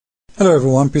Hello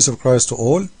everyone, peace of Christ to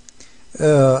all.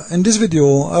 In this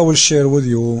video I will share with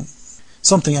you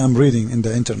something I'm reading in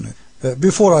the internet.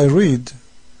 Before I read,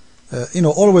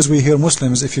 always we hear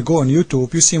Muslims, if you go on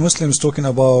YouTube, you see Muslims talking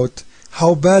about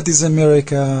how bad is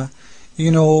America,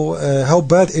 how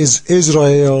bad is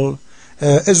Israel.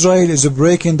 Israel is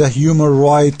breaking the human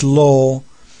right law.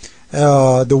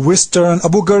 The Western,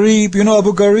 Abu Ghraib,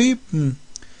 Abu Ghraib?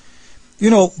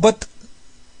 But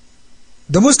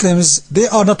the Muslims, they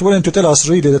are not willing to tell us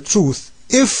really the truth.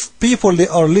 If people, they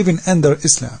are living under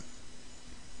Islam,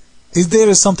 is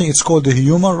there something it's called the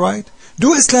human right?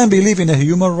 Do Islam believe in a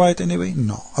human right anyway?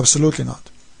 No, absolutely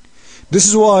not. This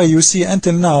is why you see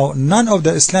until now, none of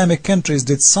the Islamic countries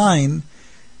did sign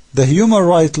the human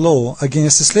right law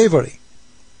against slavery.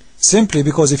 Simply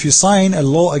because if you sign a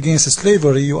law against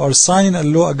slavery, you are signing a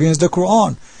law against the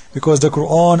Qur'an. Because the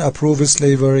Qur'an approves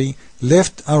slavery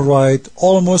left and right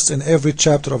almost in every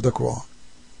chapter of the Qur'an.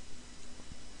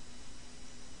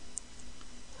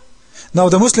 Now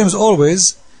the Muslims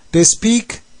always, they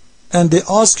speak and they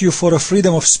ask you for a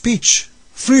freedom of speech.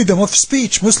 Freedom of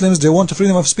speech. Muslims, they want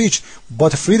freedom of speech.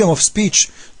 But freedom of speech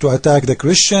to attack the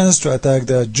Christians, to attack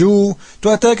the Jew,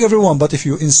 to attack everyone. But if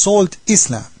you insult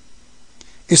Islam,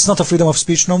 it's not a freedom of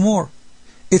speech no more.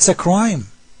 It's a crime.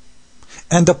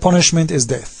 And the punishment is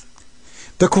death.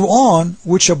 The Qur'an,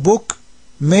 which a book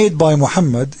made by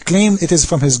Muhammad, claimed it is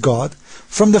from his God.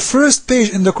 From the first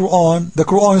page in the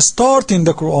Qur'an starting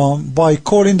the Qur'an by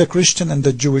calling the Christian and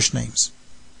the Jewish names.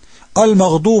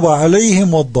 Al-Maghduba alayhim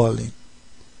wad-dallin.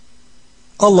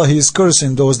 Allah, He is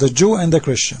cursing those, the Jew and the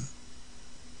Christian.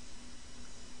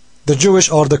 The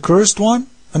Jewish are the cursed one,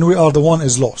 and we are the one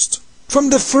is lost. From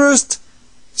the first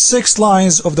 6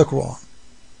 lines of the Qur'an.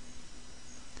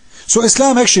 So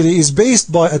Islam actually is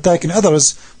based by attacking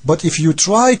others, but if you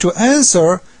try to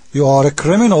answer, you are a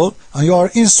criminal and you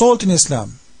are insulting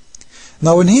Islam.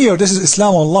 Now in here, this is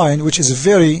Islam Online, which is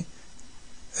very,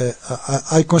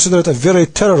 I consider it a very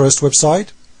terrorist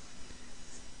website.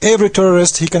 Every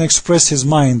terrorist, he can express his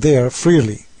mind there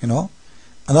freely, and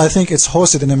I think it's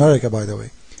hosted in America, by the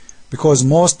way, because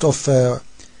most of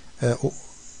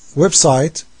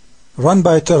website run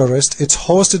by terrorists, it's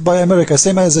hosted by America,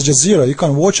 same as Al Jazeera. You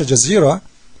can watch Al Jazeera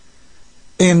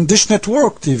in Dish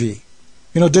Network TV.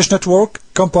 Dish Network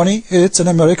company, it's an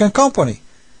American company.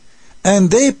 And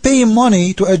they pay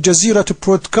money to Al Jazeera to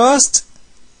broadcast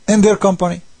in their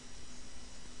company.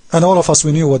 And all of us,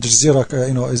 we knew what Al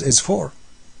Jazeera is for.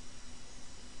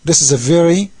 This is a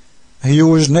very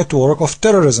huge network of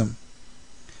terrorism.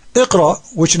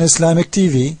 Iqra, which in Islamic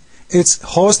TV, it's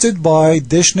hosted by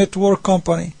Dish Network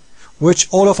company, which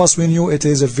all of us, we knew it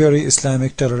is a very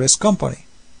Islamic terrorist company.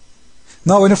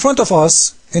 Now in front of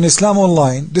us, in Islam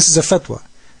Online, this is a fatwa.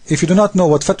 If you do not know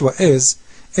what fatwa is,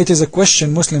 it is a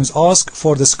question Muslims ask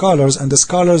for the scholars, and the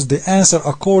scholars, they answer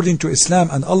according to Islam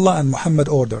and Allah and Muhammad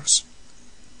orders.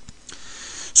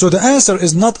 So the answer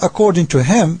is not according to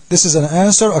him, this is an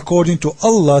answer according to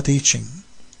Allah teaching.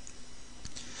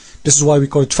 This is why we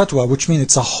call it fatwa, which means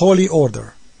it's a holy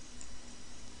order.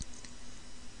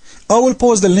 I will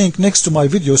post the link next to my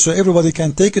video so everybody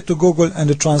can take it to Google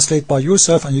and translate by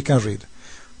yourself and you can read.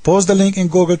 Post the link in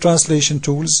Google Translation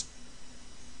Tools.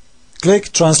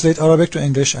 Click Translate Arabic to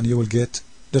English and you will get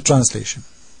the translation.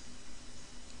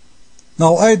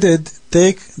 Now I did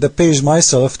take the page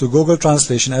myself to Google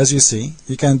Translation, as you see.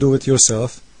 You can do it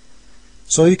yourself.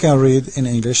 So you can read in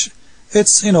English.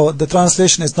 It's, the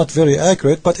translation is not very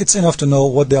accurate, but it's enough to know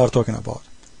what they are talking about.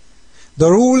 The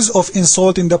rules of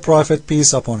insulting the Prophet,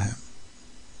 peace upon him.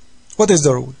 What is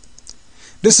the rule?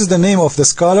 This is the name of the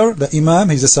scholar, the Imam,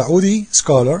 he's a Saudi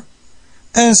scholar,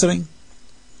 answering.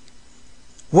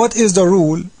 What is the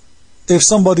rule if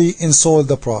somebody insults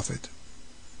the Prophet?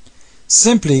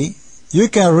 Simply, you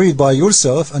can read by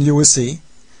yourself and you will see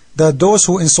that those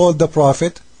who insult the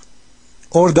Prophet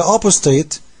or the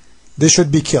apostate, they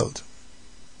should be killed.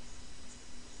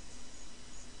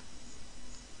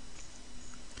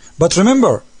 But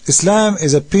remember, Islam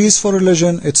is a peaceful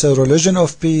religion, it's a religion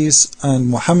of peace, and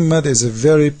Muhammad is a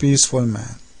very peaceful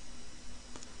man.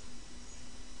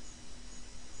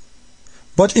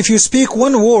 But if you speak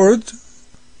one word,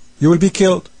 you will be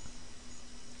killed.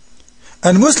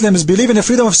 And Muslims believe in the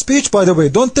freedom of speech, by the way.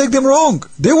 Don't take them wrong.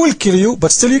 They will kill you,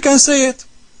 but still you can say it.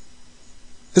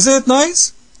 Isn't it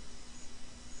nice?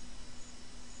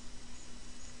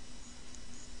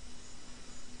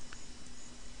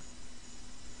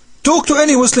 Talk to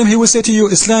any Muslim, he will say to you,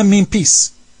 Islam means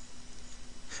peace.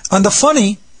 And the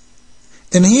funny,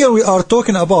 in here we are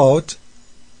talking about,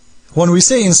 when we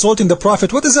say insulting the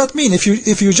Prophet, what does that mean?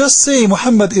 If you just say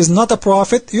Muhammad is not a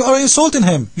prophet, you are insulting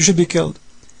him. You should be killed.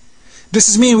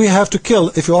 This means we have to kill,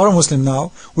 if you are a Muslim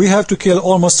now, we have to kill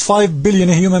almost 5 billion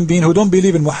human beings who don't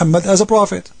believe in Muhammad as a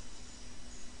prophet.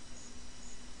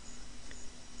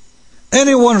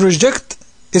 Anyone reject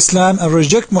Islam and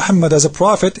reject Muhammad as a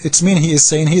prophet, it means he is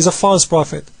saying he is a false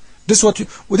prophet. This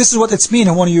is what it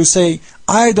means when you say,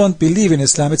 I don't believe in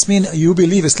Islam. It means you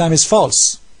believe Islam is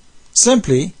false.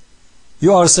 Simply,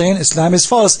 you are saying Islam is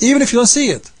false, even if you don't see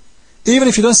it. Even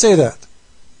if you don't say that.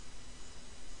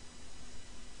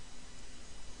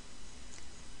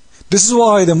 This is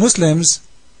why the Muslims,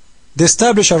 they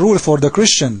establish a rule for the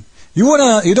Christian. You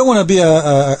don't wanna be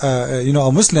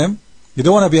a Muslim. You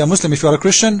don't want to be a Muslim if you are a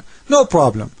Christian. No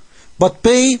problem. But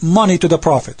pay money to the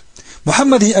Prophet.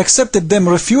 Muhammad, he accepted them,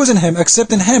 refusing him,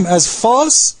 accepting him as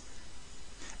false,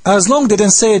 as long they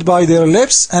didn't say it by their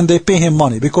lips and they pay him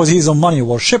money, because he is a money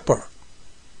worshipper.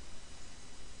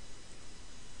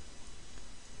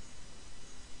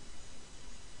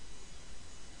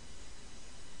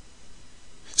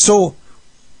 So,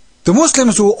 the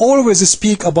Muslims who always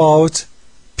speak about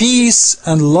peace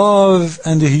and love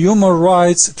and human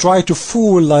rights try to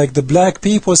fool like the black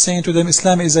people, saying to them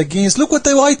Islam is against. Look what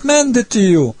the white man did to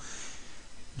you.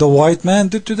 The white man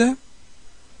did to them.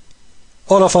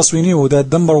 All of us, we knew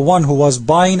that number one who was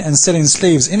buying and selling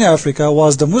slaves in Africa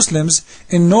was the Muslims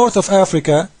in north of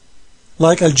Africa,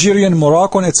 like Algerian,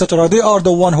 Moroccan, etc. They are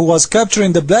the one who was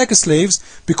capturing the black slaves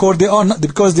because they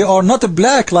are not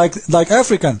black like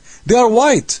African. They are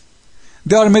white.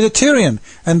 They are Mediterranean,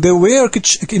 and they were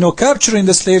capturing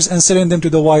the slaves and selling them to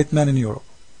the white man in Europe.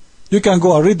 You can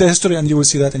go and read the history and you will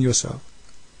see that in yourself.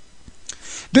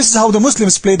 This is how the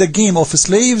Muslims play the game of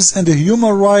slaves and the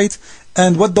human right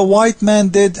and what the white man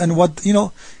did, and what,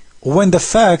 when the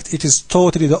fact it is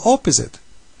totally the opposite.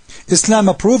 Islam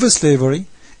approves slavery.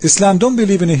 Islam don't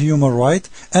believe in a human right,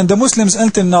 and the Muslims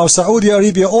until now, Saudi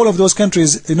Arabia, all of those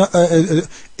countries,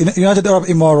 United Arab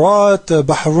Emirates,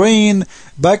 Bahrain,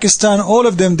 Pakistan, all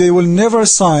of them, they will never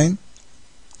sign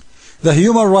the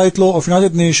human right law of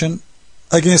United Nations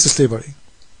against slavery.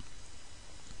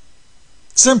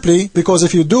 Simply because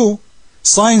if you do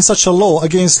sign such a law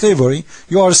against slavery,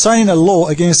 you are signing a law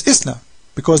against Islam,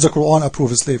 because the Qur'an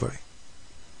approves slavery.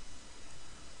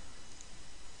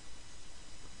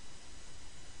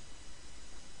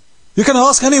 You can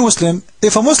ask any Muslim,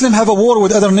 if a Muslim have a war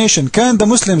with other nation, can the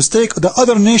Muslims take the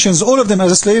other nations, all of them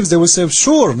as slaves? They will say,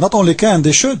 sure, not only can,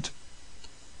 they should.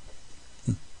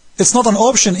 It's not an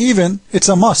option even, it's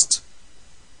a must.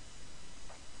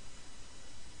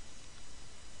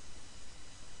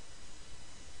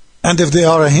 And if they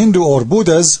are a Hindu or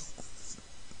Buddhas,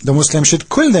 the Muslims should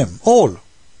kill them all.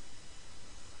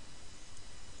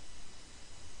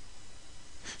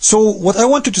 So what I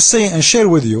wanted to say and share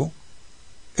with you,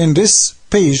 in this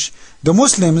page, the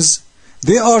Muslims,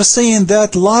 they are saying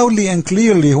that loudly and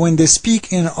clearly when they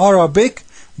speak in Arabic,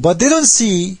 but they don't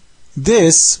see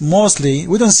this mostly.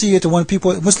 We don't see it when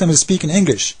Muslims speak in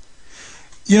English.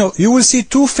 You will see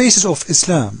two faces of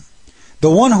Islam. The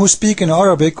one who speak in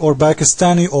Arabic or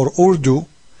Pakistani or Urdu,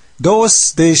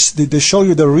 those they show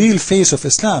you the real face of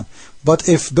Islam. But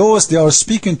if those they are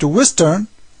speaking to Western,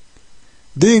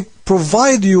 they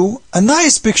provide you a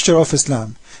nice picture of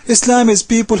Islam. Islam is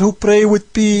people who pray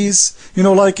with peace.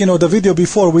 The video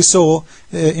before we saw,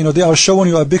 they are showing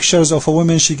you pictures of a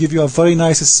woman, she give you a very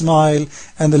nice smile,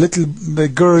 and the little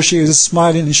girl, she is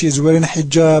smiling and she is wearing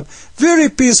hijab. Very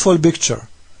peaceful picture.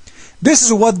 This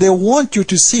is what they want you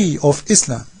to see of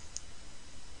Islam.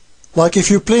 Like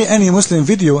if you play any Muslim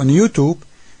video on YouTube,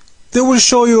 they will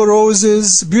show you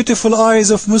roses, beautiful eyes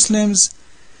of Muslims.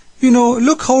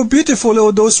 Look how beautiful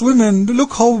are those women,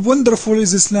 look how wonderful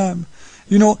is Islam.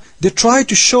 They try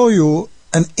to show you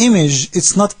an image,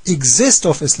 it's not exist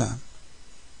of Islam.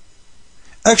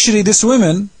 Actually, this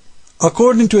woman,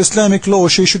 according to Islamic law,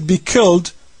 she should be killed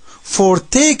for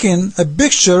taking a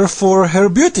picture for her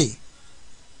beauty.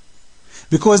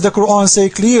 Because the Quran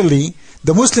says clearly,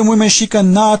 the Muslim woman, she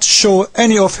cannot show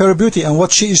any of her beauty. And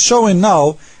what she is showing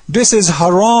now, this is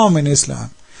haram in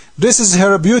Islam. This is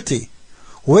her beauty.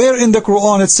 Where in the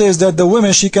Quran it says that the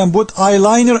woman, she can put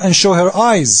eyeliner and show her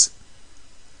eyes.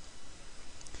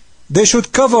 They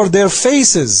should cover their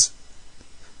faces.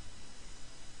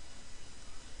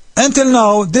 Until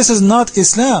now, this is not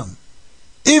Islam.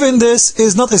 Even this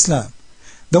is not Islam.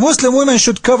 The Muslim woman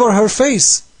should cover her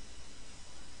face.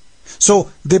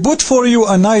 So they put for you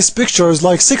a nice pictures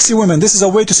like sexy women. This is a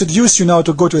way to seduce you now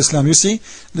to go to Islam. You see,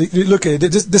 look,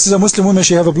 this is a Muslim woman.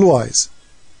 She have a blue eyes.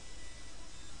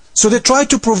 So they try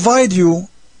to provide you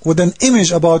with an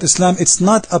image about Islam. It's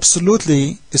not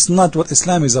what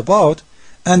Islam is about.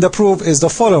 And the proof is the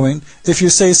following. If you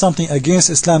say something against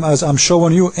Islam, as I'm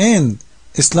showing you in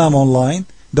Islam online,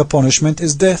 the punishment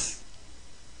is death.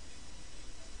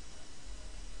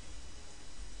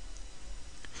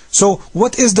 So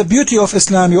what is the beauty of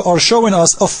Islam you are showing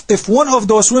us? If one of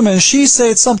those women, she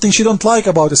said something she don't like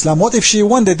about Islam, what if she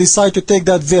one day decide to take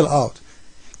that veil out?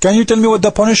 Can you tell me what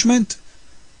the punishment?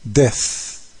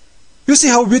 Death. You see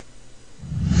how